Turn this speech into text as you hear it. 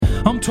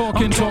I'm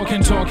talking to my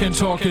diary.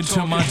 Talking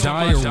to my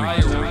diary.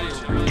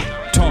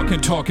 I'm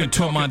talking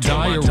to my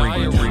diary.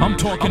 I'm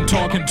talking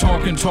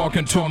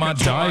to my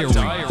diary.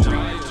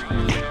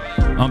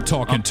 I'm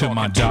talking to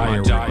my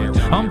diary.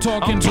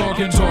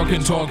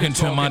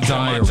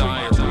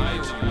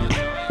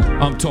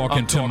 I'm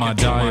talking to my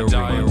diary.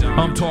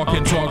 I'm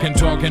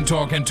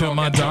talking to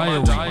my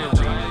diary.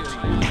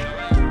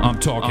 I'm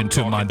talking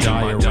to my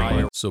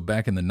diary. So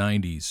back in the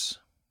 90s,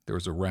 there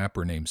was a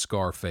rapper named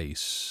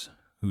Scarface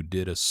who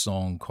did a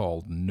song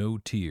called No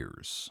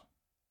Tears.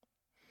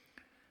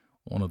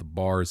 One of the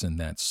bars in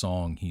that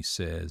song, he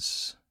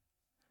says,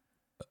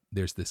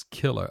 "There's this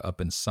killer up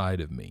inside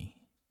of me.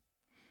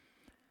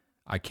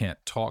 I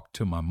can't talk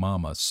to my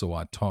mama, so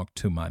I talk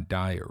to my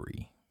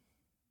diary."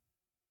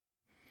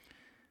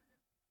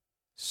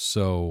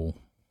 So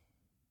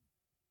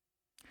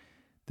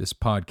this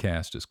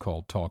podcast is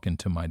called Talking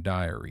to My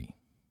Diary.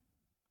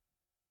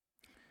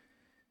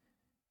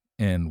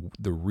 And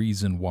the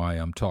reason why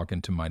I'm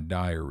talking to my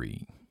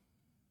diary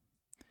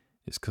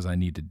is because I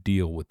need to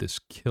deal with this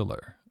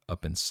killer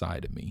up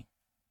inside of me.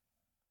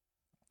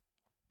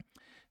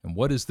 And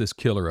what is this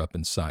killer up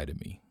inside of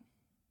me?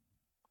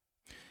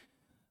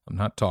 I'm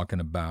not talking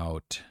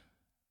about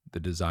the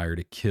desire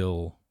to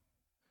kill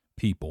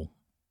people.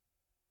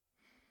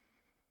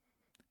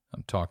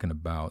 I'm talking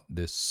about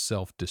this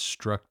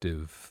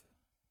self-destructive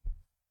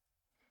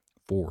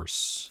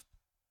force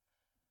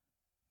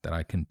that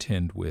I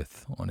contend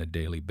with on a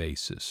daily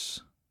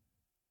basis.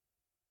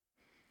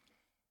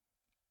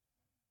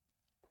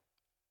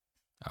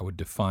 I would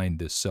define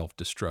this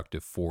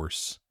self-destructive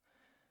force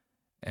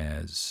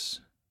as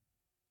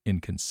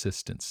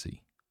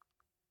inconsistency.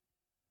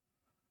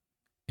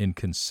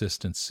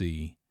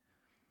 Inconsistency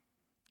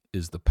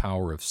is the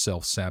power of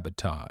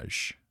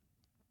self-sabotage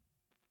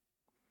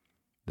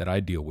that I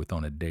deal with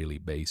on a daily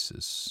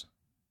basis.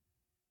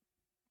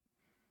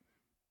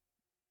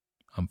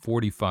 I'm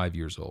 45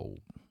 years old.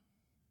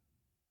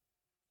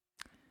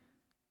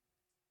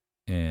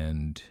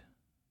 And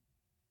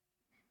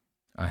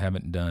I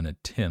haven't done a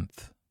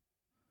tenth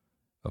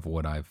of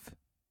what I've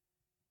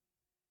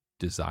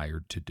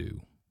desired to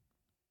do,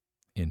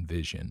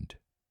 envisioned.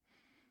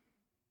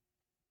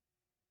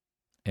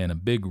 And a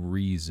big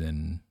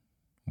reason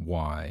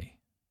why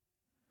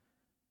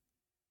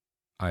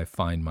I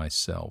find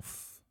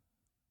myself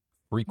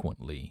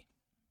frequently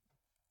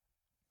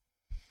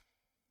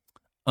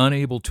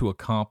unable to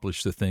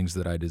accomplish the things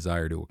that I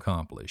desire to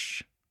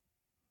accomplish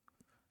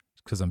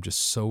is because I'm just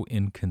so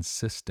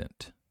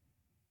inconsistent.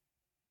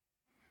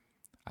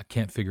 I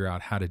can't figure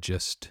out how to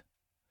just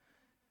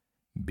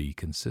be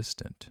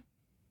consistent.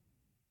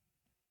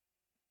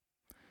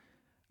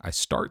 I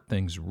start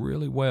things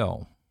really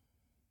well,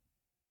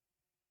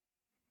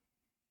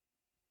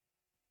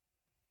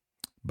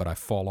 but I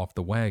fall off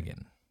the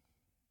wagon.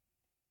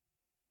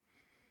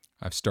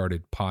 I've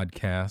started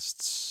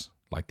podcasts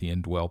like the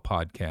Indwell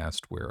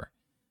podcast where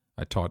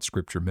I taught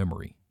scripture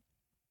memory,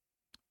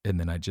 and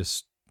then I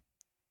just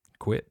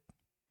quit.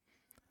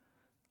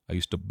 I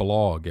used to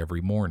blog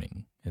every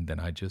morning, and then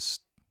I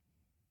just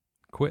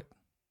quit.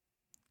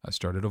 I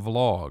started a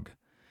vlog,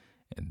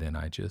 and then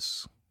I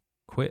just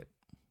quit.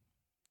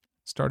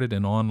 Started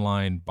an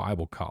online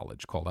Bible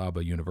college called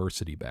Abba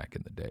University back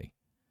in the day,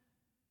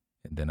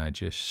 and then I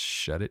just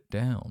shut it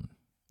down.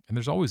 And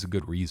there's always a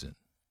good reason.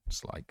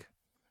 It's like,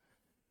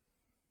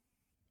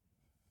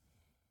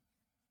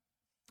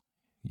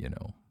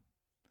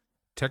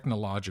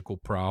 technological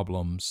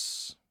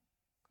problems,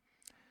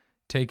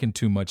 taking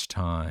too much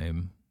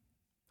time,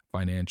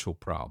 financial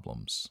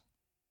problems.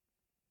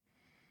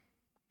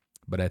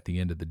 But at the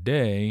end of the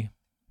day,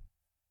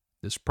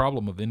 this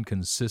problem of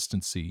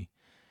inconsistency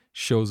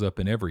shows up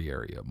in every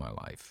area of my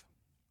life.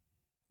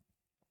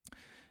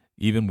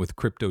 Even with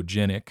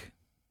Cryptogenic,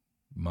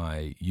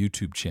 my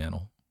YouTube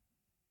channel,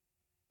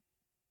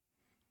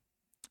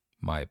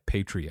 my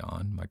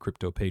Patreon, my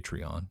crypto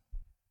Patreon,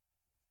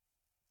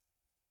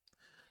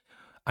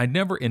 I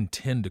never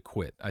intend to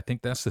quit. I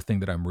think that's the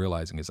thing that I'm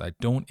realizing is I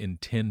don't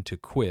intend to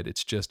quit.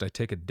 It's just I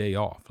take a day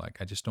off.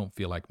 Like I just don't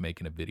feel like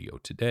making a video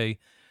today.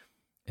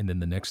 And then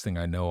the next thing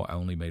I know, I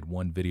only made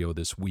one video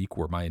this week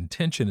where my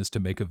intention is to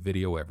make a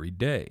video every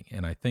day.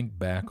 And I think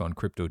back on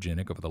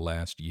Cryptogenic over the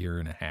last year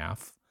and a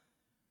half,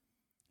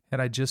 had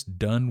I just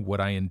done what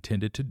I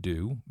intended to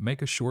do,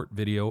 make a short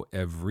video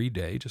every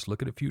day, just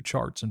look at a few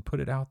charts and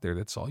put it out there.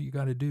 That's all you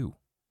got to do.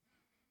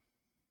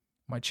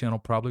 My channel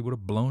probably would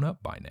have blown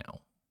up by now.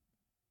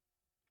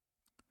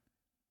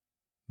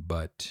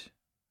 But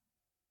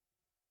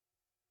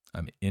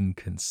I'm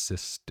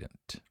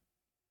inconsistent.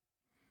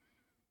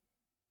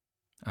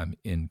 I'm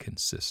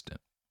inconsistent.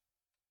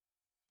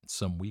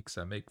 Some weeks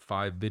I make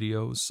 5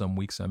 videos. Some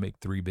weeks I make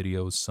 3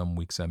 videos. Some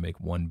weeks I make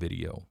 1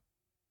 video.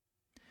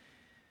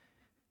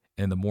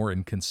 And the more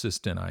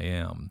inconsistent I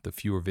am, the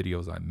fewer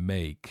videos I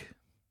make,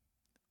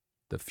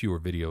 the fewer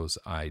videos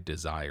I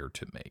desire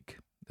to make.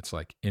 It's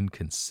like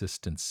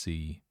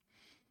inconsistency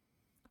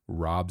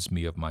robs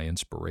me of my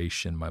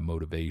inspiration, my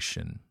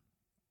motivation,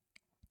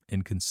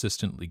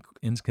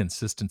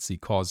 Inconsistency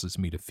causes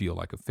me to feel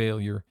like a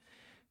failure.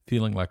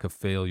 Feeling like a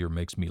failure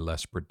makes me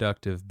less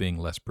productive. Being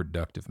less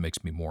productive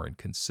makes me more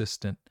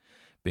inconsistent.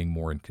 Being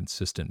more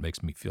inconsistent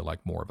makes me feel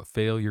like more of a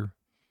failure.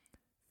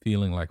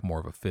 Feeling like more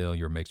of a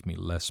failure makes me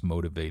less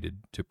motivated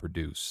to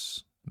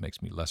produce,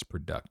 makes me less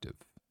productive.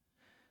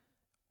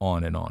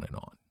 On and on and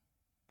on.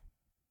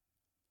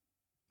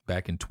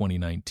 Back in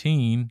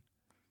 2019,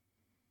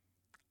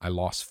 I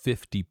lost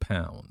 50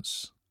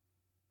 pounds.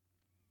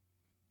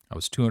 I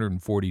was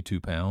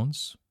 242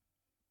 pounds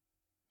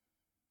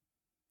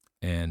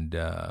and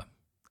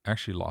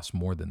actually lost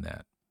more than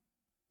that.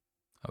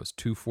 I was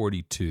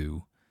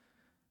 242.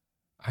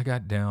 I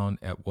got down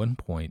at one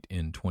point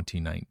in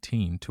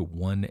 2019 to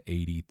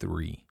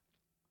 183.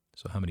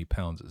 So how many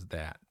pounds is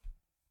that?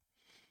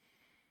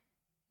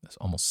 That's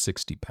almost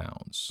 60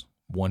 pounds.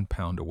 1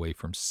 pound away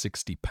from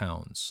 60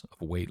 pounds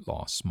of weight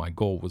loss. My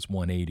goal was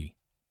 180.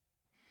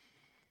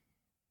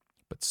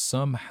 But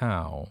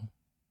somehow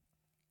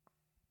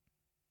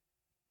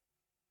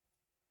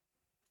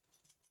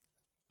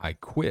I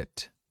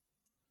quit.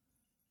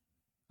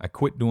 I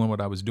quit doing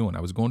what I was doing.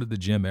 I was going to the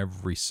gym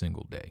every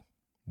single day,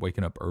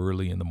 waking up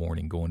early in the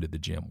morning, going to the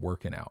gym,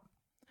 working out.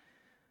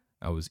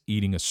 I was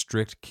eating a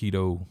strict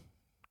keto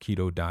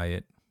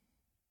diet.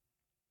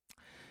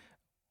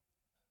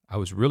 I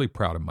was really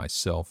proud of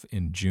myself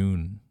in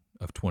June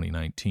of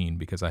 2019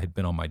 because I had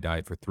been on my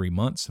diet for 3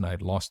 months and I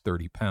had lost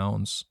 30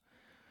 pounds,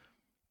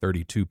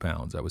 32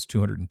 pounds. I was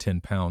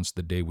 210 pounds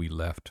the day we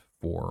left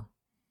for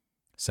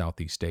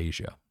Southeast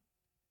Asia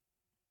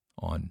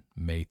on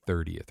May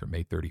 30th or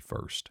May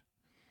 31st.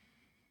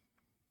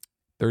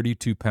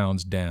 32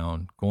 pounds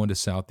down, going to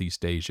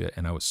Southeast Asia,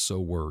 and I was so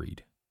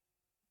worried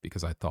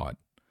because I thought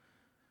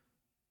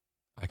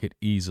I could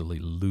easily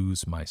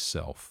lose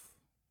myself.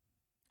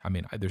 I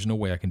mean, there's no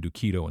way I can do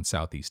keto in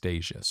Southeast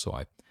Asia, so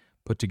I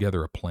put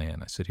together a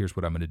plan. I said, here's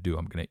what I'm going to do.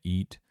 I'm going to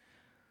eat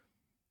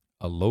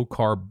a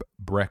low-carb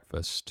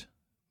breakfast,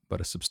 but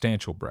a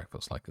substantial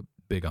breakfast, like a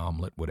big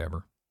omelet,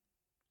 whatever.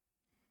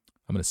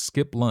 I'm going to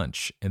skip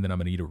lunch, and then I'm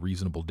going to eat a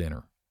reasonable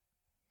dinner.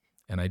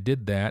 And I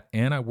did that,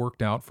 and I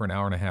worked out for an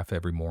hour and a half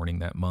every morning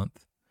that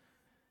month.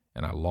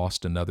 And I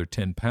lost another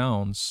 10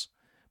 pounds,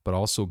 but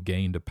also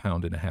gained 1.5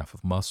 pounds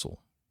of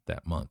muscle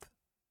that month.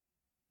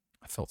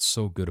 I felt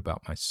so good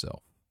about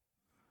myself.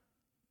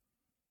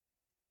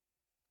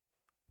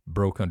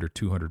 Broke under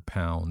 200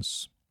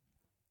 pounds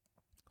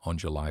on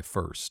July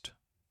 1st,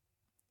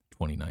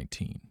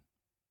 2019.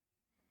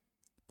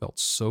 Felt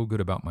so good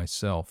about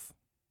myself.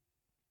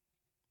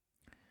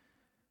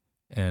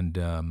 And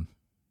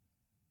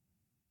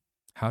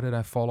how did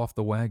I fall off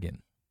the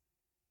wagon?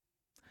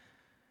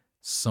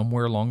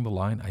 Somewhere along the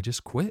line, I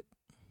just quit.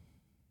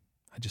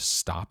 I just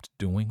stopped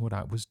doing what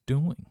I was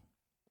doing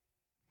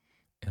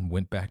and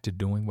went back to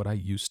doing what I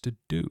used to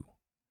do.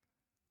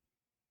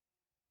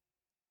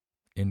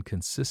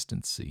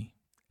 Inconsistency.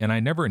 And I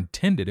never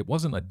intended, it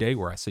wasn't a day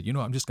where I said,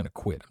 I'm just going to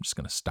quit. I'm just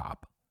going to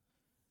stop.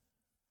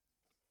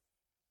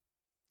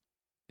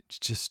 It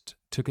just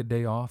took a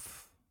day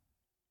off.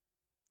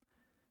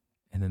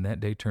 And then that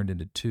day turned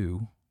into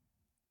 2.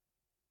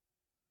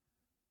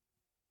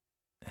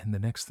 And the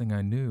next thing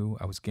I knew,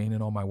 I was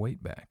gaining all my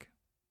weight back.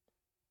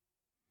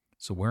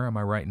 So where am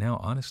I right now?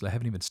 Honestly, I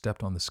haven't even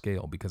stepped on the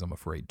scale because I'm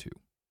afraid to.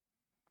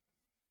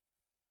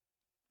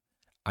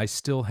 I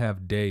still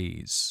have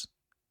days.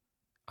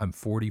 I'm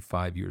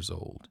 45 years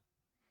old.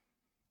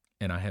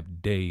 And I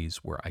have days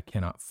where I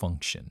cannot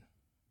function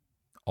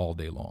all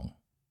day long.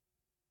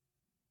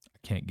 I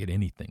can't get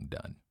anything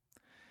done.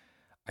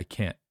 I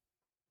can't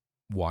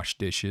wash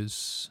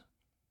dishes.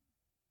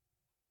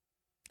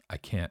 I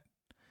can't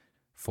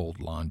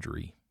fold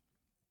laundry.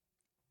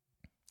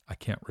 I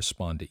can't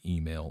respond to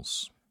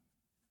emails.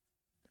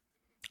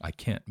 I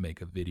can't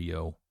make a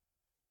video.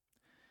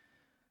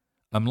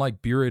 I'm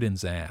like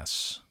Buridan's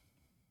ass.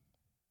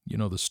 You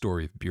know the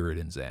story of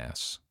Buridan's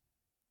ass.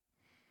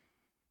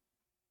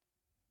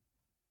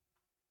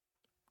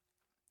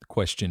 The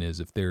question is,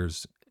 if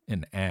there's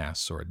an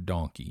ass or a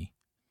donkey,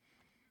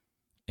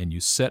 and you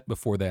set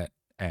before that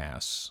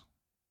ass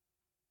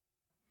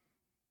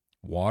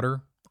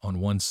water on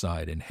one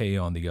side and hay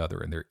on the other,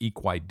 and they're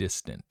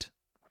equidistant.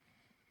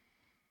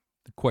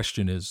 The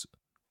question is,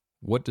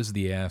 what does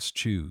the ass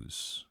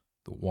choose,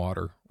 the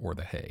water or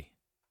the hay?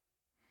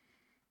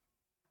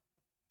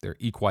 They're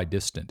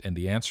equidistant, and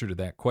the answer to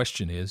that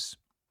question is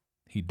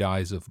he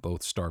dies of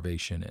both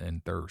starvation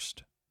and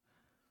thirst.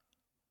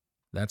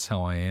 That's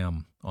how I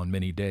am on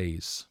many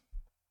days.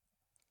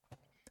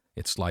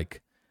 It's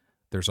like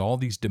there's all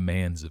these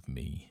demands of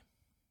me,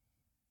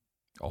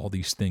 all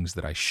these things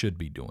that I should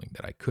be doing,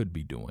 that I could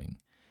be doing,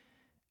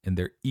 and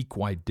they're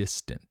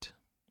equidistant.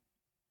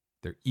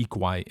 They're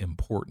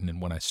equi-important,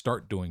 and when I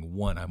start doing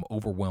one, I'm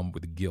overwhelmed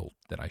with guilt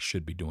that I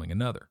should be doing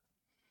another.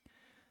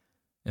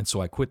 And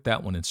so I quit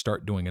that one and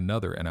start doing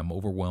another, and I'm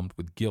overwhelmed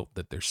with guilt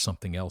that there's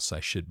something else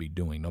I should be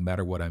doing. No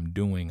matter what I'm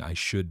doing, I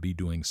should be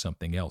doing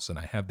something else. And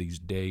I have these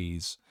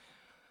days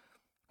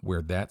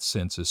where that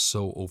sense is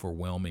so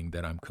overwhelming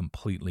that I'm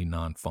completely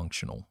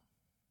non-functional.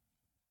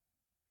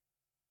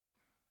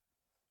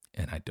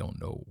 and I don't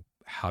know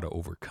how to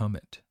overcome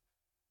it.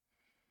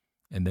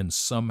 And then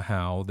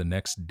somehow the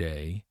next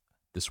day,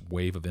 this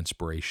wave of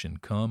inspiration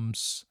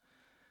comes,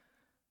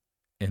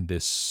 and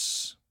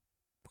this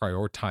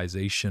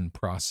prioritization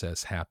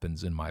process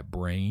happens in my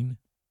brain,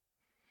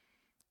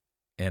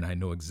 and I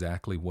know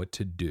exactly what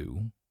to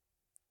do,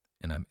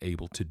 and I'm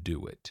able to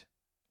do it.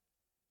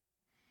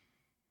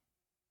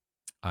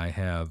 I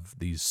have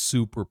these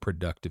super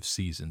productive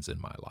seasons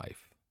in my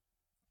life.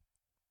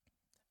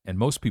 And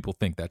most people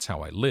think that's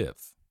how I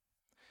live,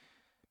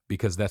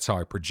 because that's how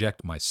I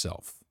project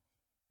myself.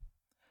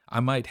 I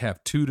might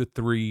have 2 to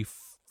 3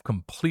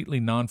 completely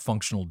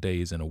non-functional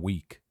days in a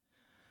week,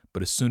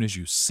 but as soon as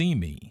you see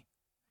me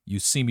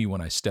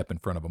when I step in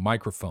front of a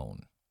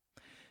microphone.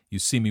 You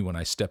see me when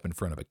I step in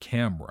front of a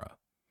camera.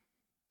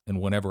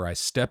 And whenever I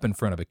step in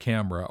front of a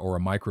camera or a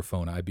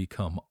microphone, I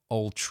become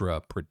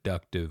ultra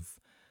productive,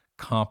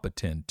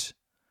 competent.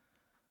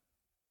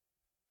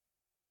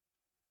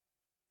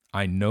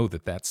 I know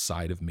that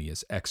side of me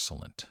is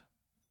excellent.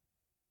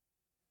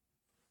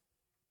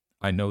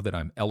 I know that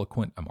I'm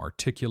eloquent, I'm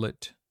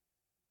articulate.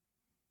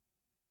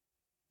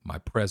 My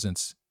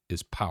presence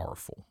is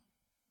powerful.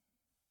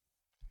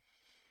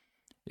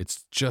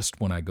 It's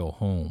just when I go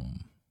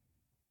home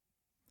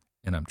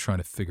and I'm trying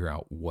to figure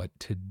out what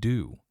to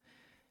do.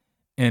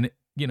 And,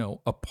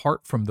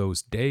 apart from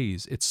those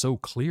days, it's so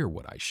clear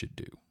what I should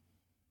do.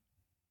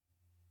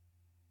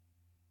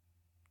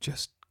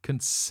 Just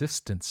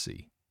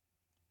consistency.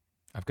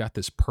 I've got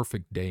this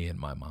perfect day in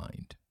my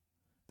mind,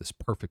 this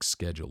perfect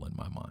schedule in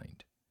my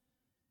mind.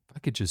 If I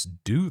could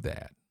just do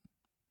that,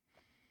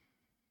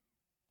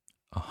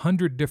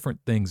 100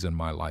 different things in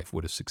my life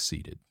would have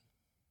succeeded.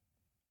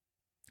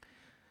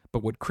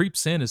 But what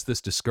creeps in is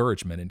this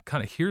discouragement, and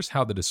kind of here's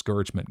how the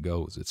discouragement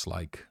goes. It's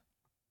like,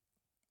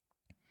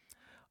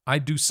 I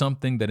do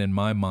something that in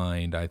my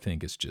mind I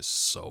think is just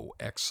so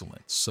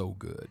excellent, so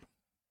good,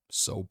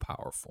 so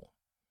powerful.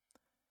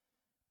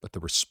 But the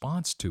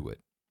response to it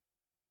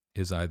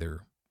is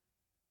either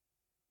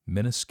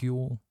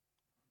minuscule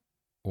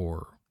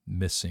or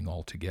missing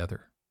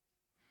altogether.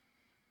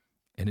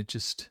 And it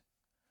just,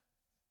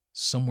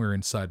 somewhere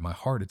inside my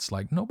heart, it's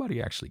like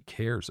nobody actually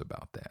cares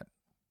about that.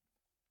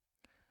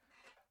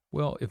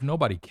 Well, if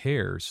nobody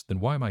cares, then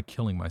why am I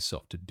killing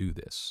myself to do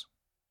this?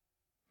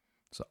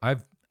 So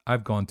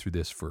I've gone through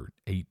this for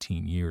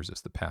 18 years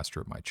as the pastor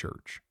of my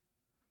church.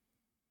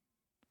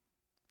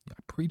 I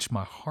preach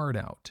my heart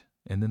out,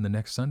 and then the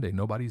next Sunday,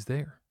 nobody's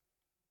there.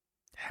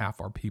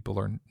 Half our people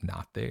are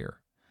not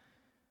there.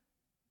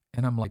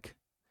 And I'm like,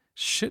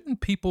 shouldn't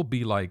people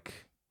be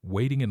like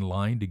waiting in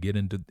line to get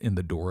in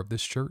the door of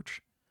this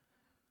church?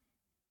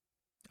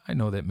 I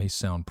know that may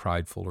sound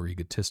prideful or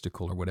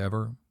egotistical or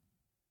whatever,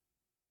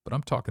 but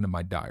I'm talking to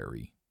my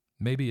diary.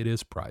 Maybe it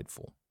is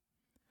prideful.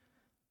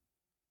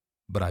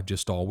 But I've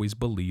just always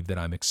believed that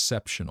I'm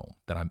exceptional,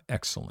 that I'm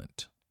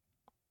excellent.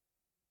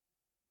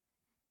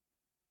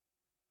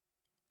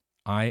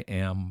 I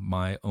am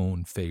my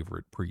own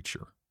favorite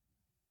preacher.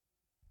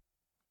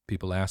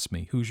 People ask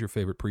me, who's your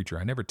favorite preacher?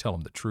 I never tell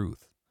them the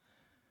truth.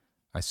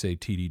 I say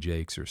T.D.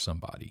 Jakes or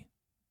somebody.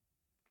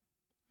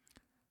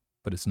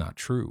 But it's not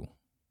true.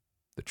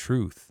 The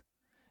truth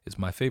is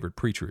my favorite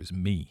preacher is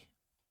me.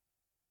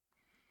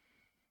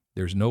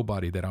 There's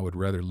nobody that I would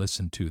rather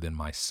listen to than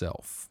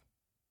myself.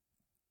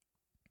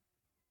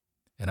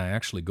 And I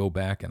actually go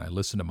back and I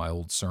listen to my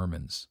old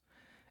sermons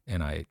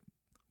and I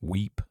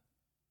weep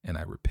and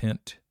I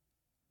repent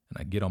and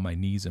I get on my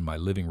knees in my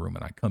living room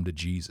and I come to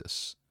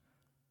Jesus.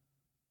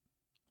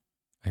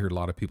 I hear a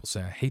lot of people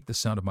say, I hate the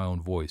sound of my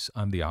own voice.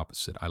 I'm the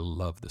opposite. I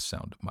love the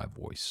sound of my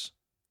voice.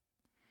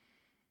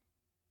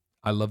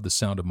 I love the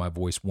sound of my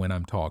voice when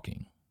I'm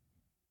talking.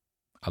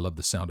 I love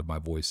the sound of my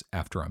voice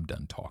after I'm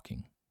done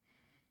talking.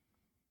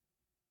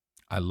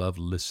 I love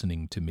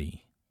listening to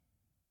me.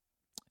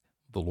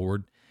 The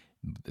Lord,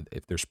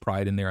 if there's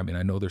pride in there,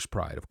 I know there's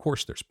pride. Of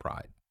course there's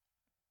pride.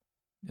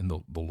 And the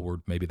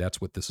Lord, maybe that's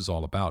what this is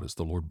all about. Is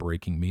the Lord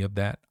breaking me of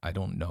that? I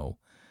don't know.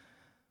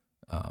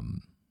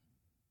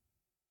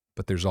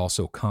 But there's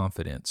also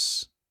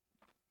confidence.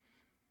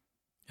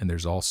 And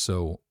there's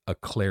also a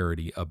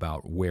clarity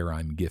about where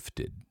I'm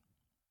gifted.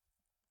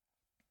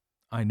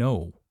 I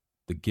know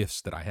the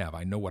gifts that I have.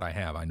 I know what I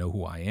have. I know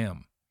who I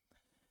am.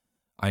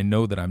 I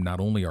know that I'm not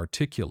only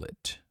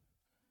articulate,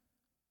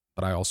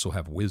 but I also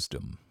have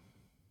wisdom,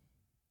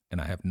 and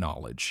I have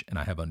knowledge, and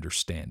I have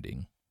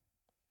understanding.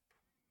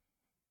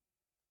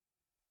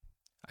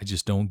 I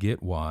just don't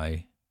get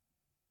why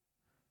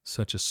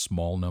such a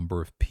small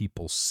number of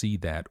people see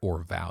that or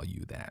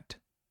value that.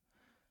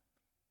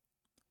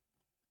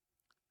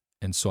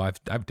 And so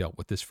I've dealt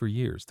with this for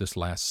years. This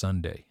last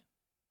Sunday,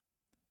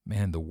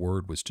 man, the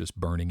word was just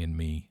burning in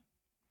me.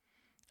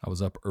 I was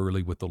up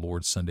early with the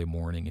Lord Sunday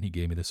morning, and he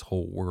gave me this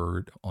whole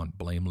word on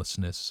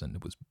blamelessness, and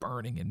it was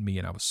burning in me,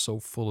 and I was so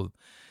full of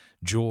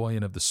joy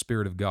and of the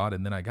Spirit of God.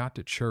 And then I got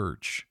to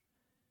church,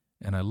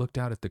 and I looked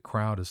out at the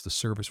crowd as the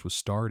service was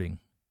starting.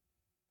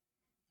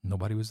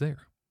 Nobody was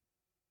there.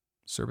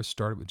 Service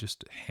started with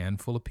just a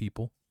handful of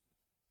people.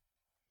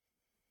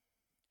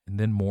 And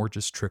then more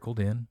just trickled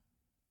in.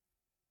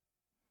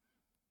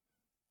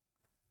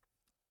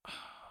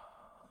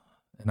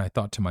 And I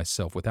thought to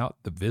myself, without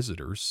the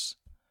visitors,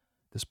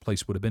 this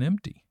place would have been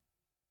empty.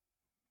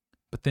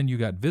 But then you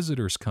got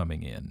visitors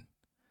coming in,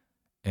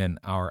 and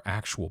our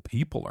actual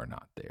people are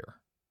not there.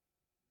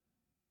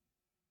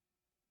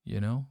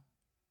 You know?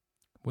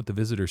 What the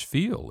visitors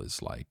feel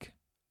is like,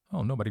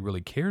 oh, nobody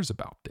really cares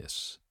about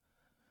this.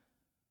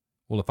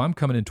 Well, if I'm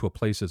coming into a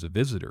place as a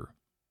visitor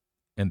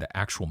and the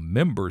actual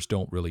members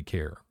don't really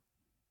care,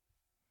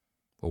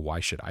 well, why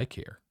should I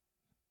care?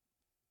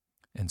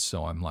 And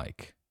so I'm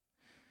like,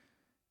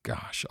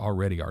 gosh,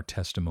 already our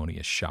testimony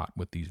is shot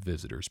with these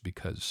visitors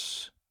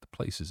because the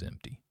place is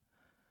empty.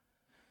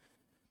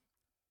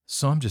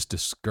 So I'm just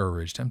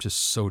discouraged. I'm just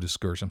so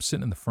discouraged. I'm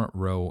sitting in the front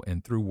row,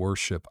 and through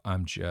worship,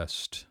 I'm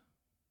just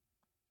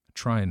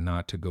trying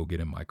not to go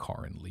get in my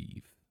car and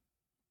leave.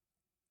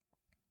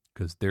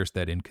 Because there's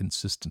that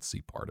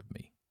inconsistency part of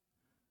me.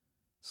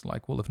 It's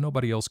like, well, if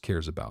nobody else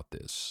cares about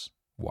this,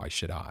 why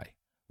should I?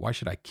 Why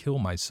should I kill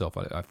myself?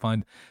 I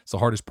find it's the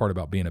hardest part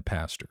about being a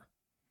pastor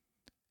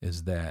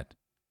is that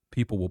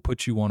people will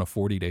put you on a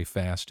 40-day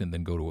fast and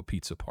then go to a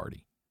pizza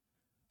party.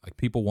 Like,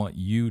 people want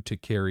you to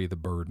carry the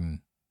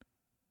burden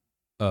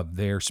of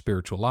their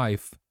spiritual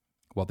life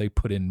while they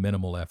put in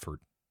minimal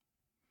effort.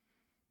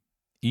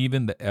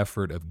 Even the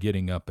effort of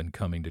getting up and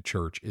coming to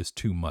church is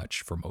too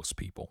much for most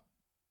people.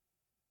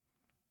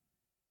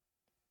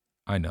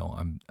 I know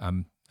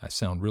I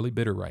sound really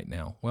bitter right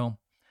now. Well,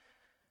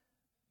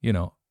 you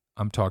know,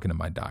 I'm talking to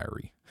my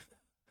diary.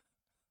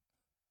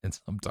 And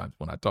sometimes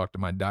when I talk to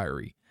my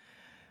diary,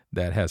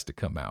 that has to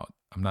come out.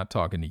 I'm not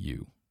talking to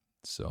you.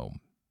 So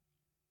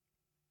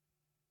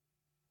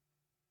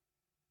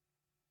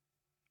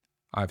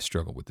I've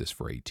struggled with this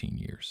for 18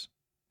 years.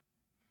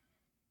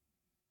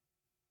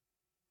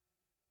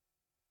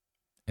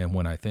 And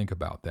when I think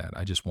about that,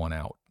 I just want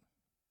out.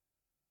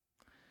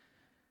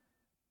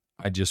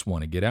 I just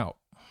want to get out.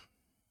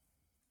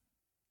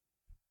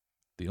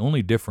 The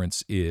only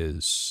difference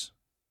is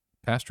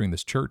pastoring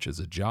this church is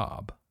a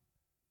job.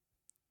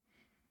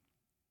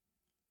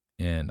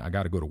 And I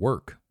got to go to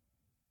work.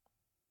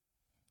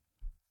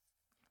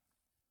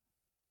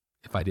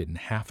 If I didn't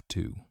have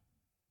to,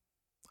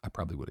 I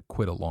probably would have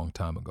quit a long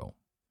time ago.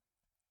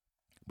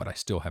 But I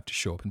still have to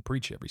show up and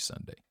preach every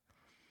Sunday.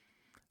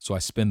 So I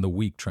spend the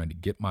week trying to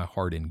get my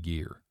heart in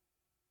gear.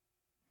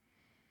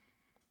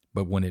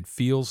 But when it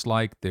feels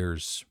like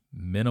there's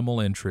minimal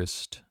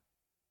interest,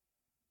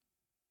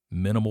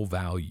 minimal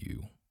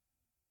value,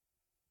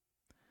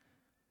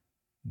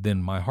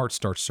 then my heart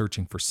starts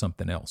searching for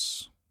something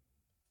else.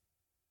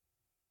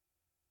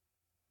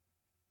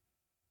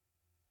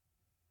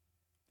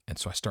 And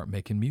so I start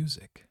making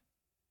music.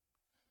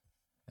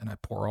 And I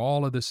pour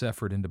all of this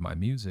effort into my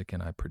music,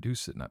 and I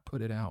produce it, and I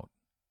put it out.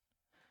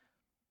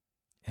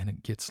 And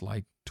it gets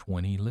like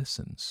 20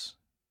 listens.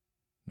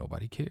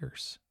 Nobody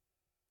cares.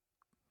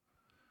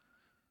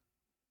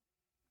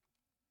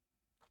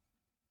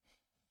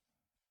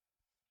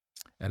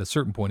 At a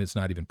certain point, it's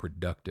not even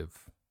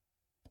productive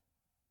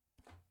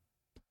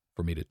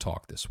for me to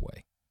talk this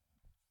way.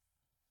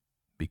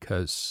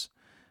 Because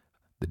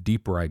the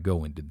deeper I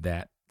go into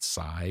that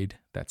side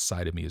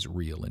of me is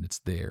real and it's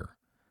there,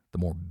 the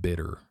more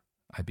bitter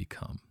I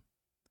become.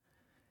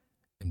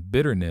 And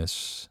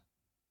bitterness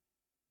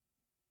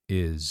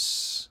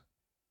is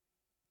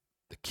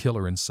the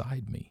killer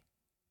inside me.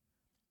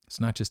 It's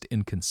not just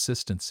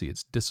inconsistency,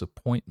 it's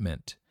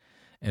disappointment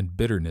and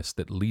bitterness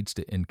that leads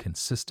to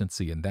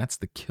inconsistency, and that's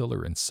the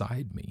killer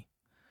inside me.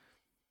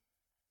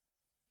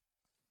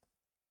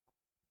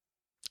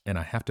 And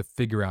I have to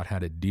figure out how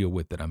to deal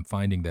with it. I'm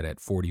finding that at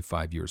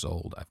 45 years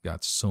old, I've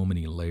got so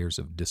many layers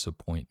of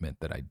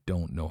disappointment that I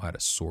don't know how to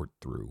sort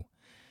through.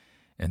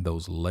 And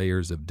those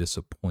layers of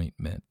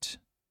disappointment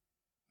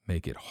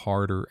make it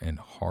harder and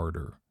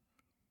harder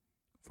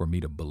for me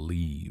to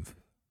believe,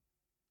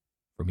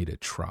 for me to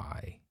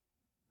try,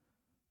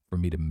 for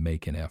me to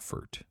make an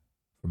effort,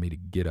 for me to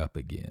get up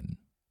again.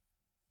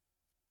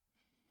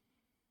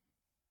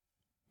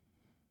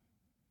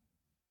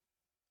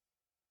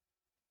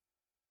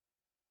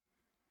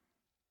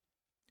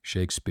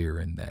 Shakespeare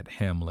in that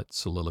Hamlet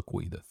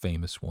soliloquy, the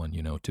famous one,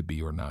 to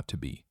be or not to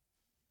be.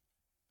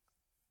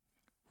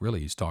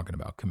 Really, he's talking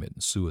about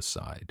committing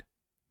suicide.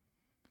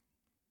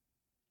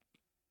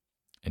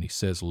 And he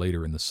says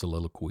later in the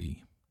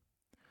soliloquy,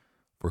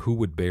 "For who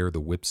would bear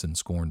the whips and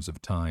scorns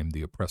of time,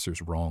 the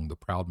oppressor's wrong, the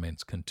proud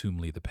man's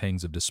contumely, the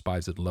pangs of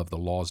despised love, the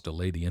law's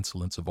delay, the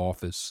insolence of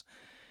office,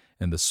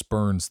 and the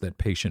spurns that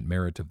patient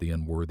merit of the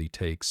unworthy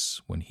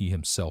takes, when he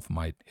himself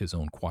might his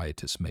own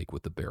quietus make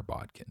with the bare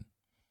bodkin?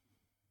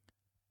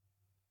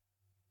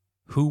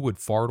 Who would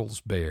fardels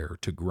bear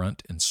to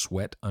grunt and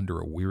sweat under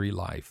a weary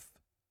life,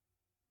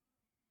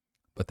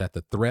 but that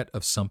the threat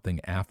of something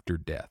after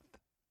death,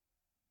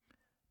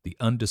 the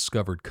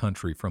undiscovered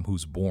country from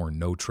whose bourne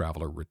no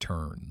traveler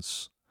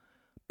returns,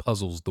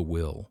 puzzles the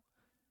will,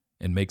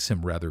 and makes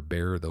him rather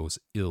bear those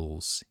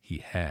ills he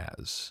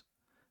has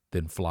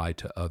than fly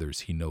to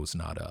others he knows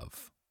not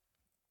of?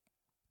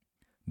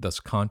 Thus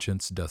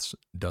conscience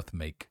doth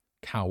make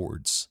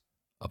cowards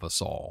of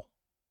us all.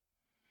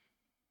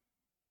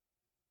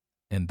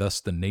 And thus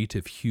the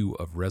native hue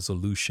of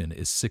resolution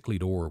is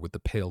sicklied o'er with the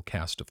pale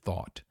cast of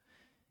thought,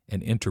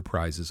 and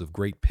enterprises of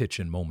great pitch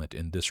and moment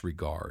in this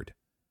regard,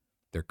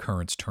 their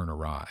currents turn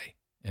awry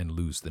and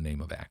lose the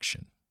name of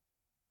action.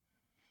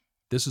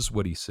 This is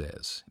what he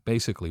says.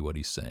 Basically what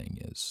he's saying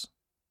is,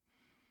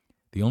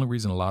 the only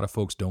reason a lot of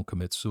folks don't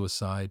commit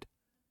suicide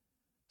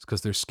is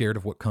because they're scared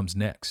of what comes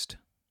next.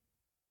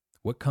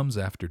 What comes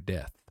after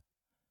death?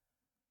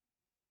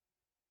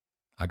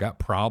 I got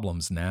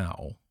problems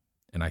now,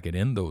 and I could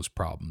end those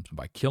problems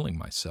by killing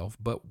myself,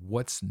 but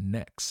what's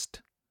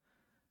next?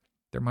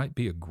 There might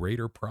be a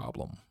greater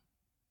problem.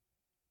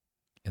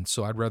 And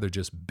so I'd rather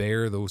just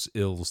bear those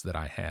ills that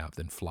I have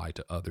than fly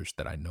to others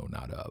that I know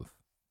not of.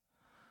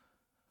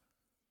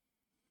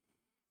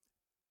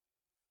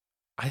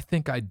 I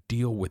think I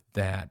deal with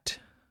that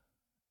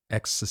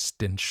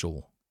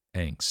existential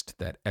angst,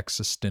 that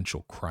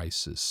existential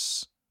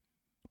crisis,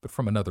 but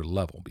from another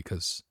level,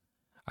 because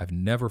I've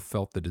never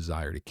felt the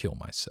desire to kill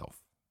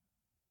myself.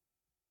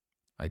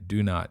 I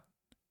do not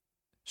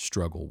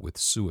struggle with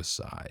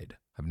suicide.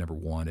 I've never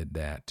wanted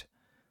that.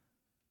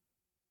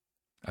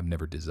 I've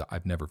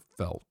never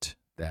felt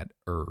that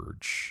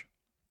urge.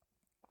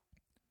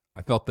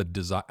 I felt the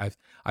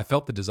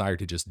desire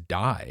to just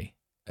die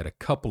at a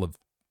couple of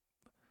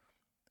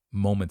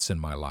moments in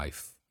my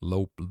life,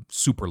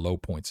 super low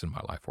points in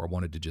my life where I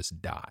wanted to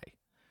just die.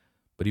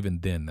 But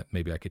even then,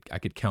 maybe I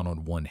could count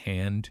on one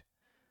hand,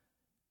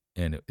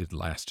 and it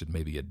lasted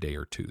maybe a day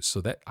or two.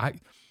 So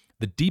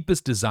the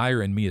deepest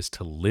desire in me is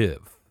to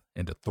live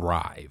and to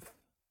thrive.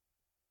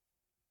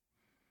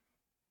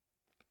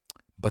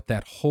 But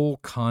that whole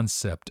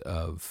concept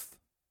of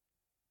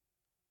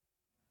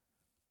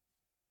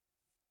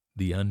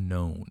the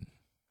unknown,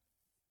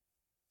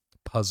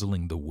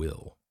 puzzling the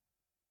will,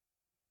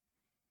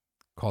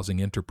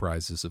 causing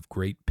enterprises of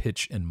great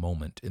pitch and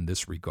moment in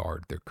this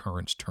regard, their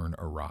currents turn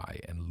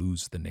awry and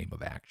lose the name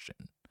of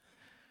action.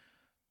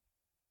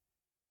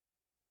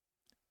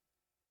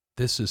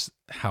 This is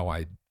how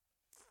I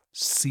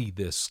see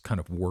this kind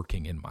of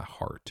working in my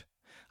heart.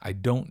 I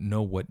don't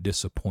know what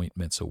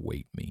disappointments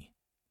await me.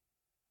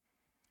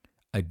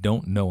 I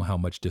don't know how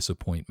much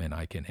disappointment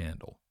I can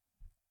handle.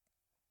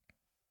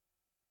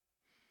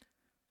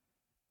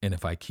 And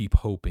if I keep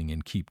hoping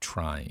and keep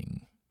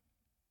trying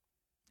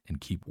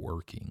and keep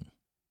working,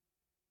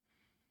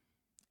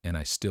 and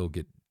I still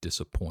get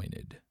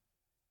disappointed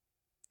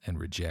and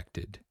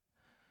rejected,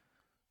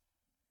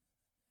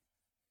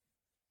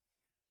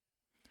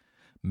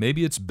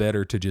 maybe it's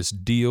better to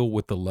just deal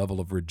with the level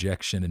of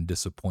rejection and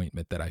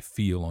disappointment that I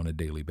feel on a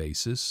daily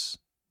basis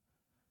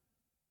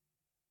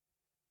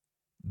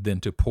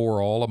than to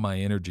pour all of my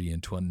energy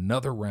into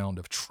another round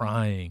of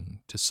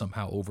trying to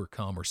somehow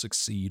overcome or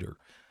succeed or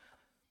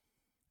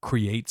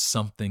create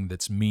something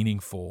that's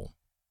meaningful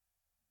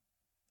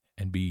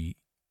and be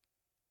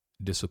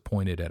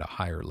disappointed at a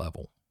higher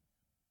level.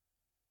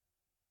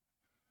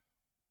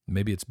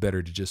 Maybe it's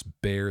better to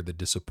just bear the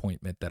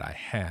disappointment that I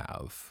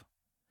have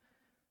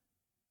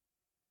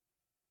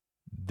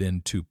than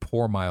to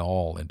pour my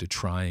all into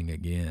trying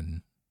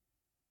again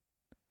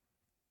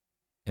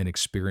and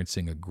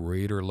experiencing a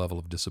greater level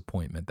of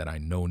disappointment that I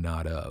know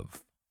not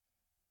of.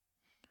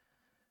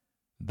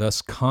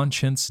 Thus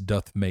conscience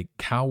doth make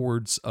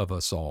cowards of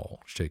us all,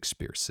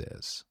 Shakespeare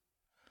says.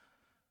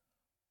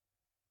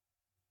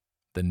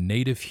 The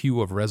native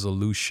hue of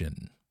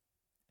resolution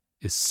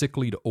is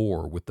sicklied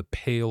o'er with the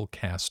pale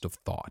cast of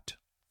thought.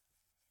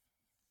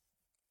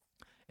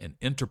 And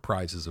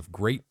enterprises of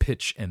great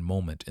pitch and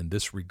moment in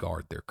this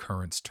regard, their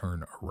currents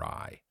turn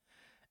awry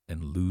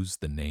and lose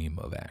the name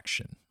of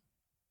action.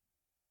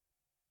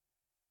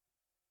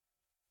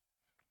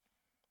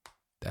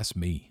 That's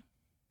me.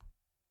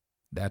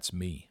 That's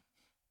me.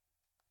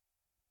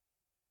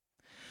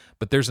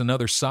 But there's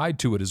another side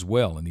to it as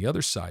well. And the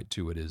other side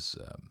to it is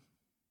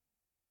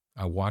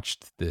I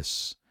watched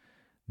this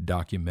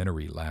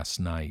documentary last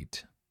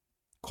night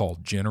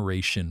called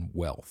Generation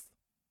Wealth.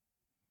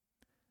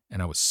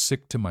 And I was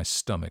sick to my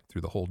stomach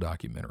through the whole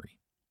documentary.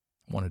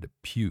 I wanted to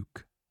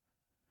puke.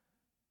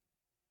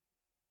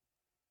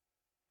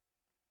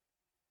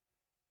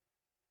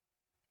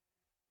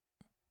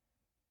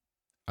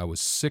 I was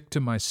sick to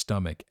my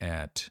stomach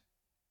at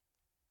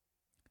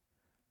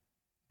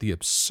the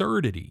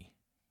absurdity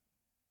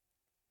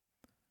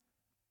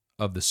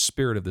of the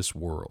spirit of this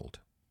world.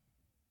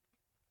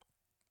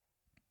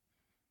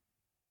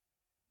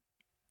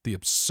 The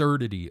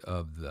absurdity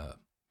of the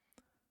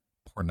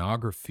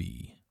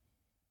pornography,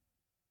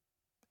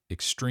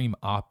 extreme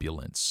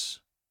opulence,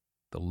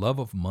 the love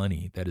of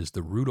money that is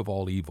the root of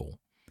all evil,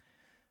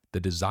 the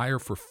desire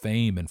for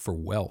fame and for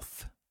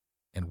wealth,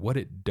 and what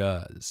it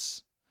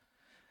does.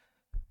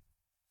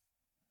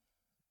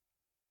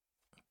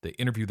 They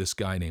interview this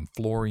guy named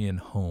Florian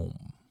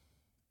Home,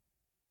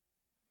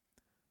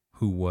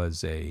 who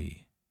was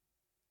a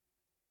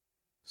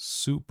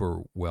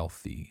super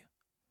wealthy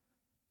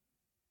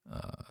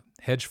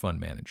hedge fund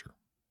manager.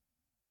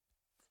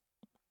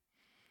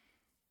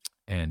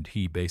 And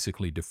he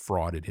basically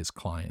defrauded his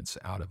clients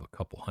out of a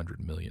couple $100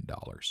 million.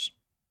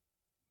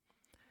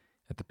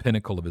 At the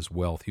pinnacle of his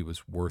wealth, he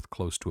was worth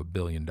close to $1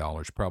 billion.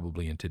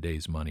 Probably in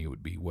today's money, it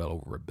would be well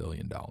over $1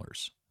 billion.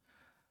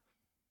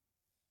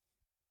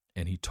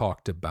 And he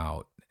talked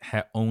about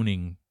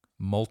owning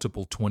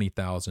multiple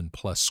 20,000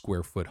 plus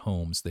square foot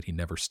homes that he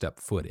never stepped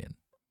foot in.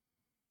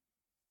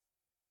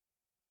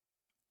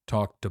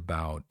 Talked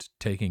about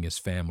taking his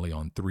family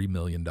on $3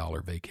 million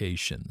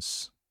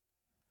vacations.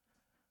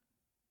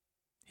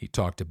 He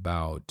talked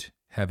about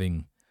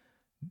having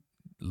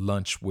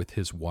lunch with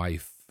his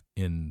wife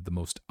in the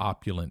most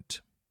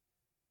opulent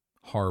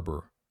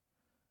harbor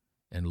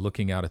and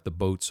looking out at the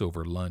boats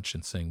over lunch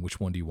and saying, which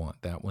one do you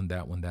want? That one,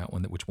 that one, that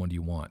one, which one do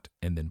you want?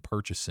 And then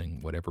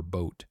purchasing whatever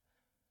boat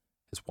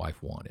his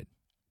wife wanted.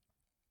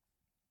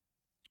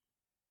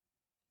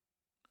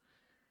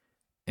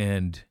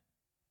 And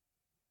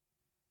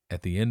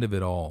at the end of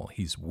it all,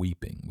 he's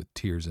weeping with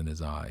tears in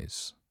his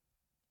eyes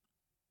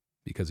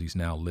because he's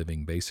now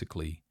living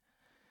basically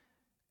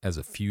as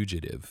a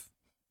fugitive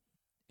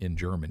in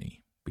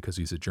Germany because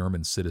he's a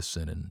German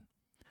citizen and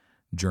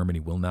Germany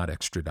will not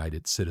extradite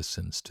its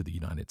citizens to the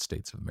United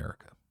States of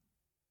America.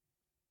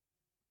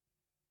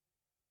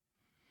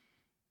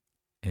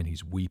 And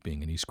he's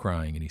weeping and he's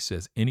crying and he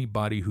says,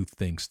 anybody who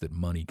thinks that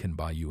money can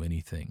buy you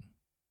anything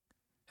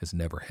has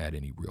never had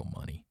any real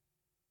money.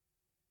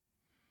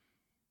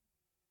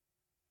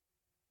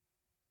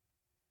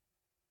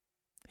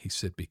 He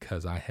said,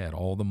 because I had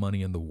all the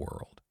money in the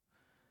world,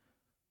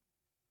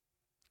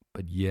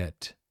 but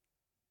yet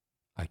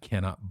I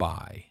cannot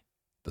buy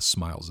the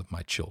smiles of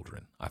my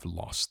children. I've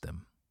lost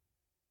them.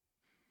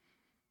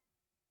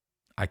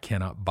 I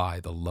cannot buy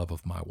the love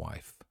of my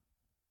wife.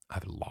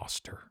 I've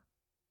lost her.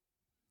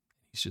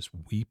 He's just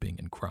weeping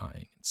and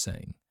crying and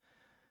saying,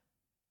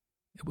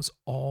 it was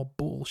all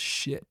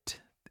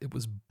bullshit. It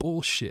was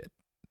bullshit.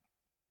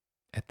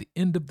 At the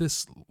end of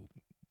this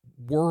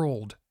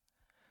world,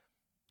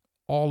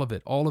 all of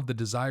it, all of the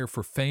desire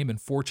for fame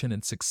and fortune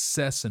and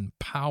success and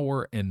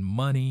power and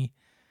money,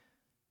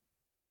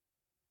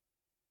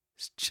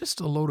 it's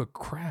just a load of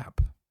crap.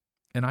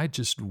 And I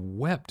just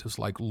wept. It was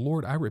like,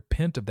 Lord, I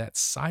repent of that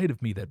side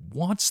of me that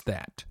wants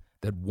that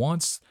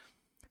wants,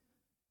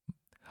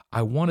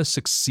 I want to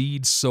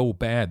succeed so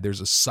bad. There's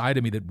a side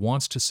of me that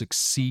wants to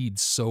succeed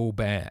so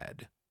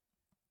bad,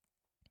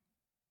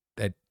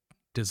 that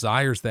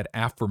desires that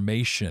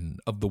affirmation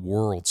of the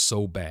world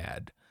so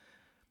bad,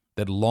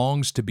 that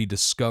longs to be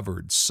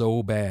discovered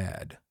so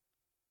bad,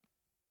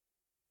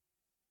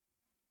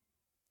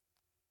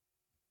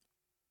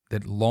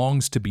 that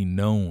longs to be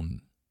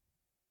known,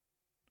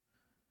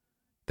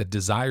 that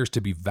desires to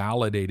be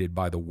validated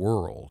by the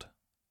world.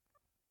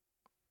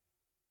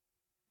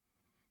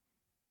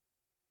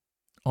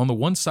 On the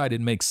one side,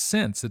 it makes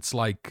sense. It's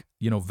like,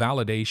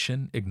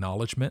 validation,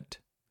 acknowledgement.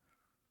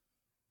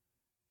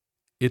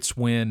 It's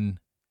when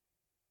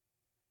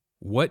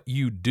what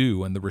you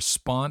do and the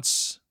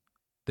response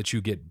that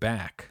you get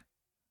back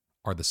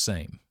are the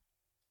same.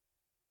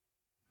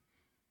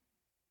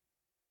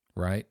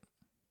 Right?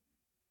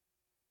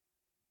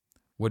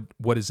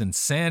 What is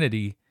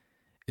insanity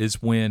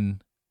is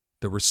when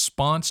the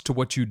response to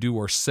what you do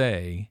or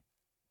say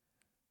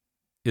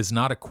is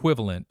not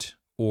equivalent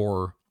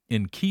or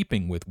in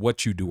keeping with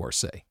what you do or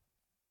say.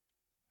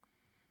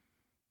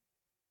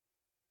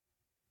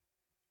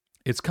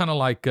 It's kind of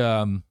like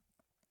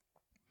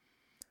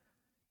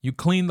you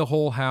clean the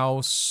whole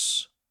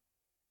house.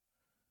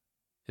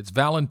 It's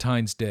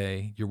Valentine's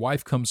Day. Your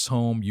wife comes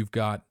home. You've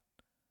got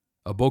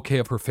a bouquet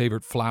of her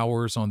favorite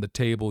flowers on the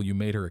table. You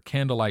made her a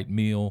candlelight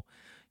meal.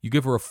 You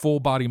give her a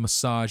full body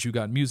massage. You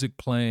got music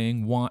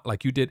playing.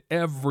 Like you did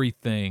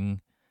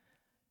everything.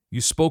 You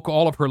spoke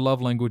all of her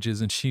love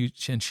languages, and she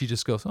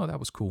just goes, "Oh, that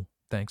was cool.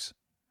 Thanks."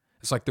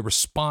 It's like the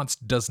response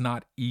does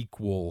not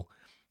equal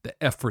the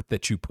effort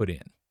that you put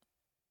in.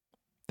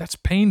 That's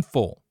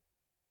painful.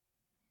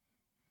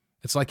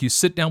 It's like you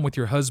sit down with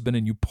your husband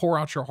and you pour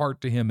out your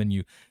heart to him and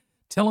you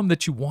tell him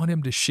that you want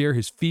him to share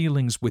his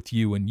feelings with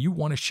you and you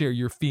want to share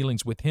your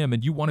feelings with him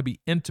and you want to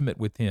be intimate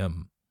with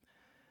him.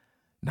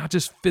 Not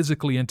just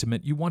physically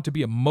intimate, you want to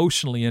be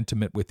emotionally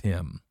intimate with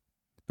him.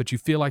 But you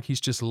feel like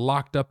he's just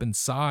locked up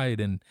inside,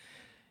 and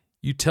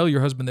you tell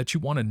your husband that you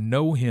want to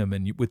know him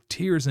and with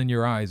tears in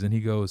your eyes, and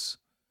he goes,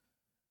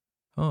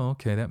 "Oh,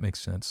 okay, that makes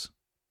sense."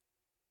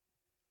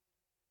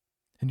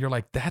 And you're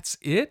like, that's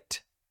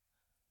it?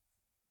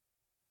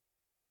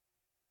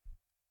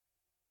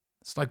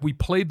 It's like we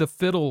played the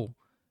fiddle,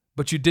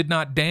 but you did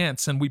not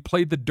dance, and we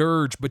played the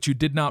dirge, but you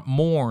did not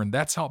mourn.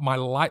 That's my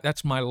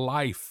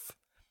life.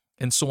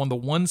 And so on the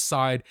one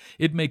side,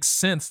 it makes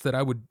sense that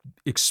I would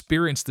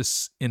experience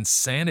this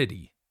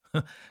insanity,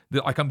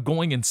 like I'm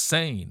going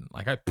insane.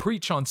 Like I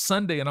preach on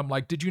Sunday and I'm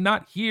like, did you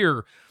not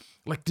hear?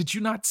 Like, did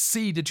you not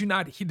see? Did you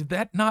not hear? Did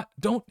that not,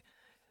 do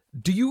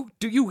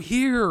you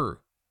hear?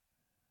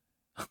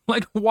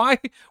 Like,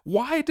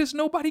 why does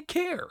nobody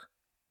care?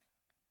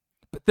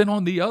 But then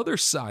on the other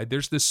side,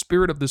 there's this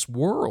spirit of this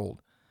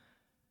world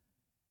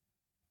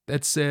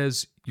that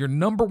says your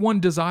number one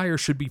desire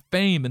should be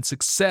fame and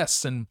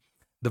success and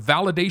the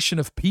validation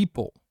of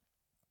people.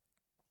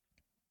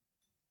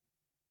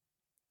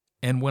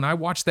 And when I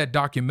watched that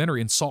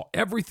documentary and saw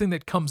everything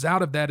that comes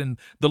out of that and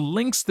the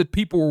lengths that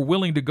people were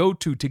willing to go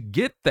to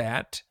get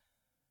that,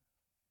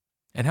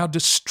 and how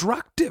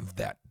destructive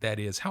that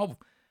is, how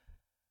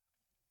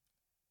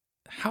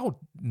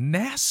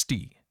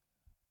nasty.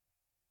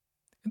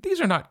 And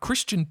these are not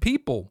Christian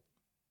people.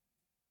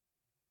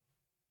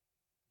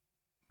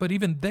 But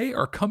even they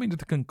are coming to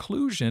the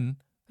conclusion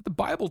that the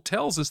Bible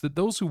tells us that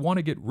those who want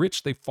to get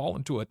rich, they fall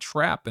into a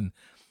trap and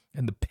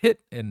the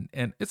pit. And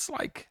it's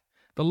like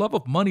the love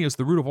of money is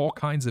the root of all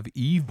kinds of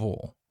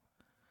evil.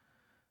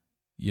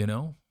 You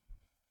know?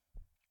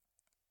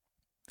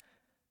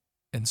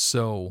 And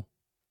so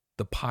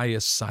the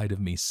pious side of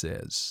me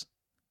says,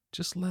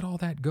 just let all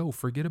that go.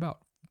 Forget about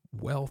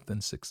wealth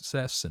and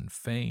success and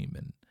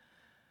fame.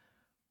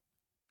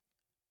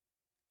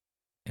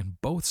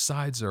 And both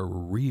sides are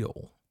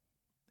real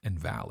and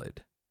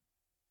valid.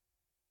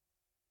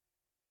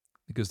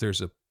 Because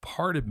there's a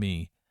part of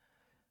me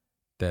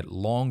that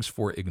longs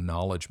for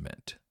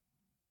acknowledgement.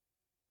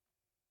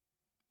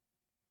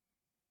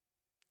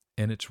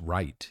 And it's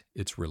right.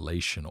 It's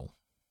relational.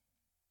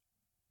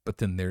 But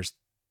then there's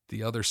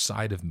the other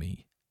side of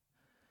me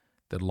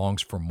that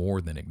longs for more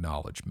than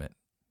acknowledgement,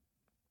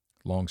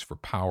 longs for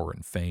power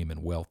and fame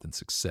and wealth and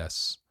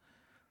success.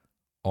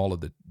 All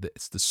of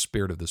it's the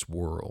spirit of this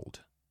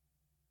world.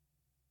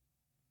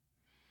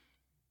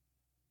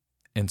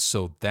 And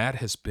so that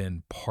has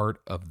been part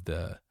of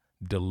the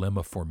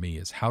dilemma for me,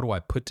 is how do I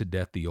put to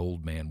death the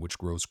old man which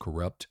grows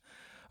corrupt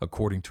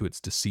according to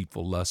its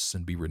deceitful lusts,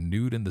 and be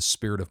renewed in the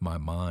spirit of my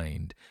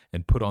mind,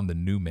 and put on the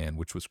new man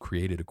which was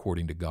created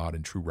according to God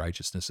in true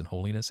righteousness and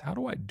holiness? How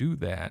do I do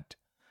that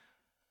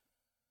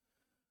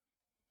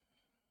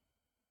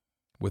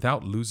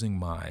without losing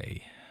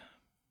my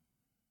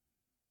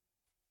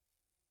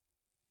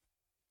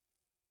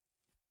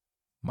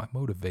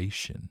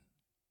motivation,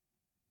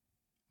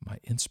 my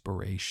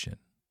inspiration?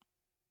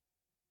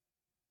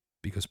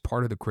 Because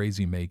part of the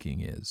crazy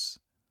making is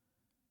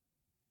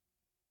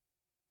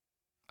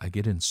I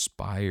get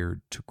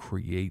inspired to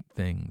create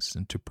things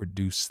and to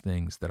produce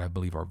things that I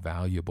believe are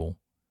valuable.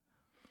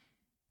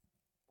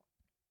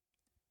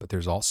 But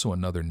there's also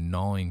another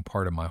gnawing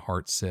part of my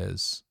heart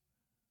says,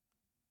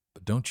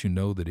 but don't you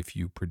know that if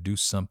you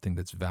produce something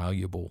that's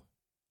valuable,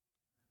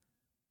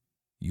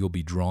 you'll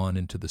be drawn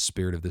into the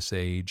spirit of this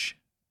age?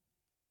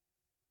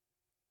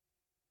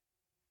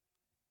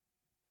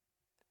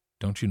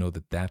 Don't you know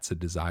that that's a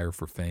desire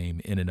for fame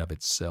in and of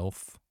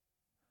itself?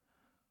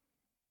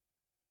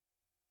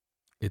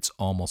 It's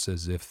almost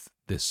as if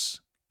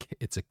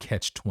it's a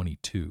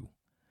catch-22.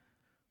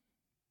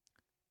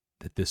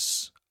 That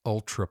this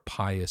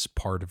ultra-pious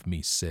part of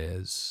me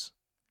says,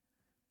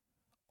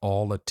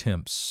 all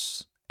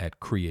attempts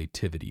at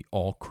creativity,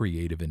 all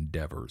creative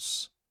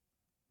endeavors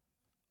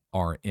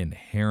are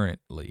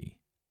inherently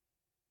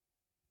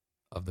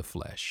of the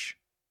flesh,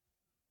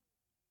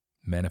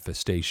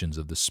 manifestations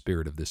of the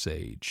spirit of this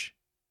age.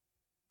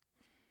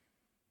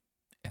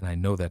 And I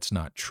know that's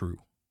not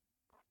true.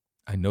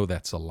 I know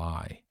that's a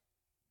lie.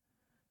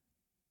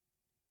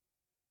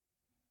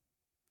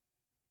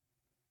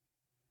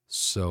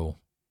 So,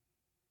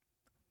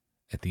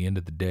 at the end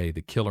of the day,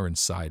 the killer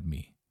inside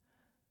me,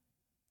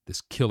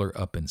 this killer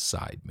up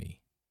inside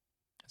me,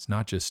 it's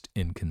not just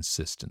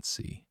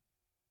inconsistency.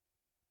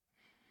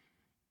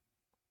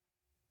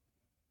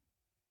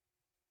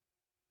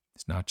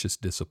 It's not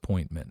just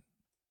disappointment,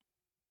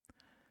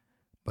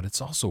 but it's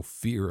also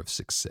fear of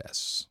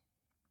success.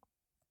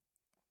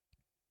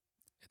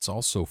 It's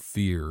also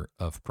fear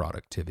of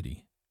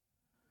productivity.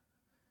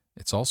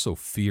 It's also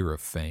fear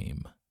of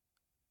fame.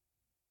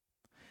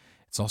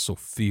 It's also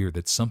fear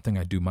that something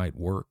I do might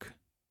work.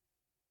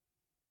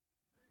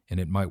 And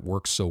it might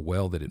work so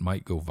well that it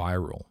might go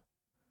viral.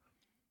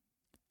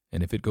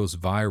 And if it goes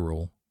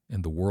viral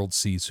and the world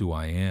sees who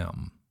I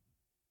am,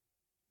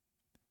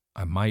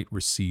 I might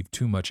receive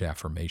too much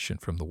affirmation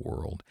from the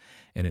world,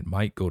 and it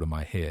might go to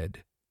my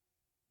head.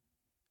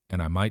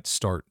 And I might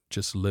start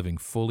just living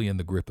fully in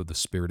the grip of the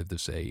spirit of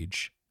this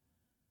age.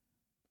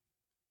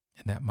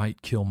 And that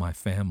might kill my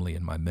family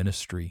and my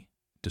ministry,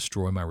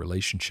 destroy my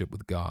relationship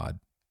with God.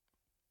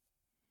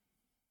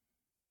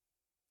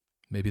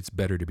 Maybe it's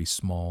better to be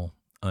small,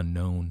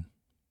 unknown.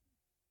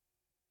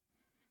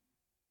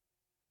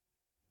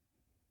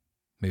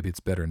 Maybe it's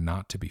better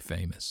not to be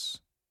famous.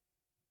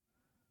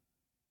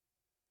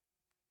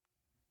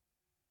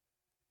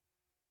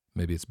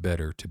 Maybe it's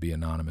better to be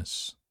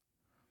anonymous.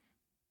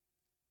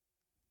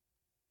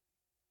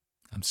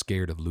 I'm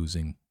scared of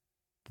losing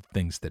the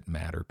things that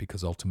matter,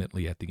 because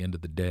ultimately, at the end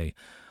of the day,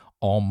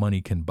 all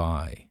money can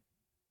buy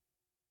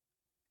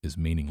is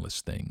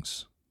meaningless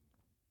things.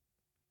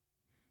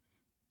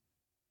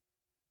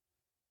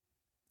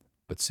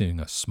 But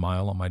seeing a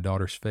smile on my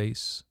daughter's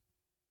face,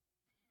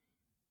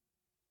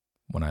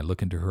 when I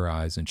look into her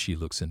eyes and she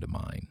looks into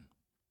mine,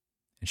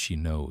 and she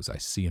knows, I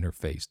see in her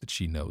face that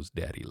she knows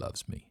Daddy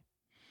loves me.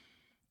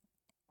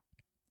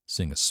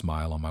 seeing a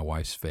smile on my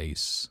wife's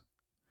face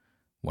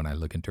when I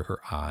look into her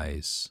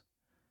eyes,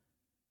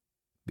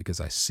 because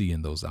I see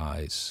in those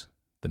eyes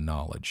the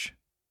knowledge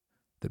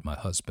that my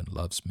husband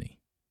loves me.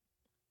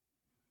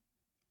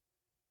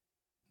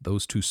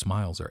 Those two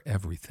smiles are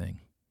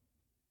everything.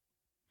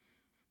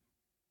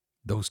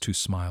 Those two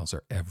smiles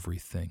are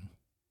everything.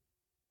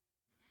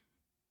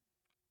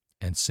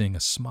 And seeing a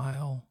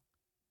smile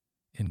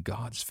in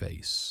God's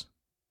face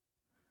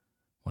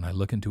when I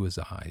look into his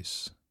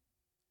eyes,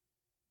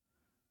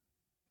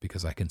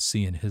 because I can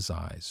see in his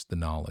eyes the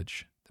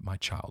knowledge that my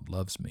child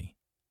loves me.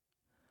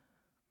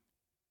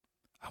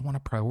 I want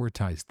to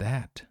prioritize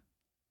that.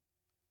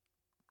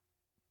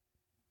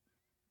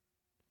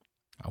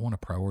 I want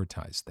to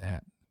prioritize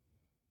that.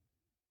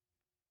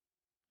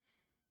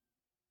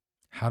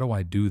 How do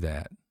I do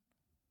that?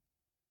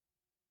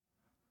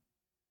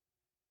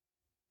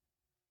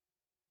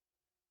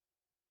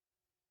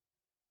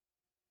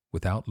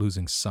 Without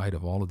losing sight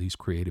of all of these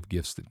creative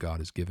gifts that God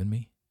has given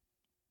me?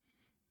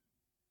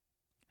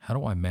 How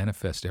do I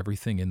manifest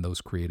everything in those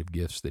creative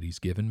gifts that he's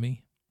given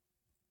me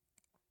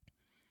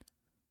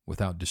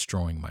without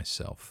destroying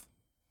myself,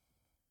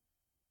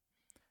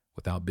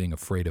 without being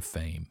afraid of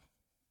fame,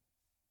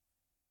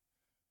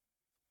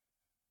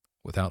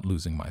 without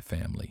losing my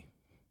family?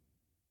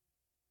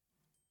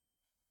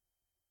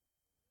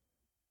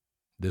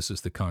 This is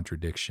the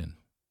contradiction.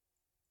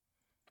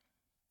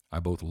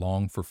 I both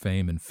long for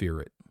fame and fear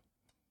it.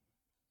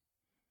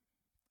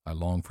 I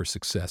long for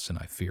success and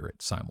I fear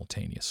it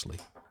simultaneously.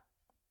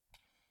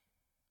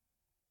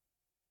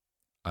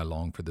 I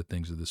long for the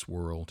things of this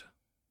world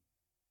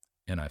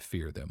and I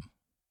fear them.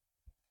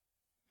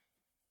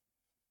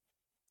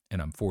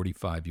 And I'm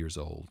 45 years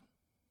old.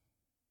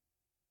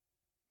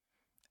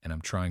 And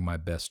I'm trying my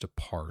best to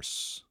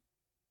parse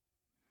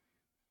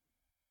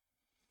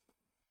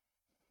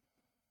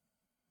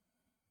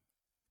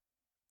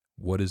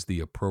what is the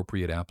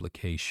appropriate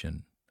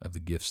application of the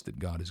gifts that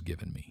God has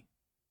given me.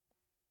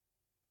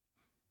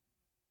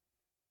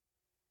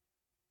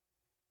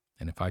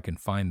 And if I can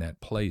find that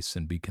place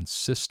and be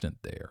consistent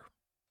there,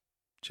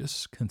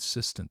 just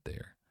consistent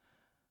there,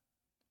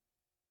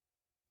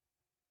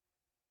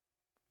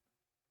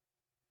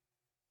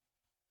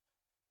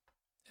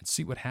 and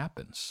see what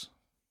happens,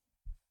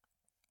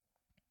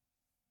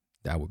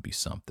 that would be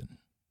something.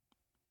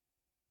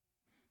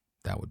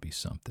 That would be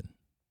something.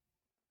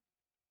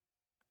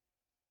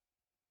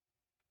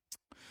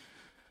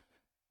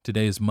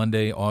 Today is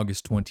Monday,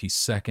 August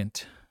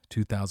 22nd,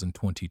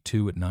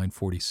 2022 at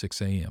 9:46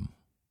 a.m.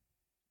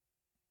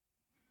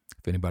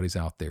 If anybody's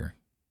out there,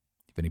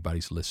 if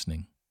anybody's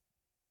listening,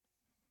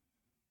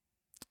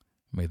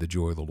 may the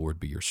joy of the Lord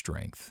be your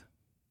strength,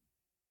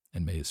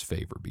 and may his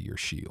favor be your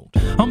shield.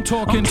 I'm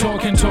talking to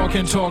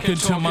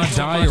my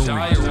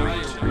diary.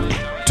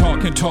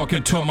 Talking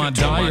to my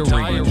diary.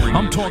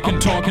 I'm talking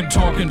to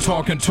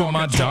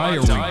my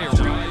diary.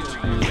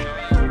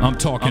 I'm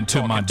talking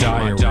to my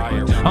diary.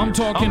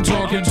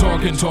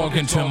 I'm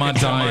talking to my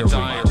diary.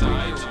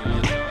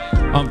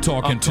 I'm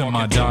talking to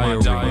my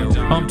diary.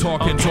 I'm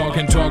talking to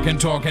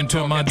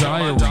my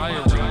diary.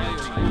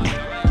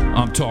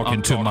 I'm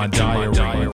talking to my diary.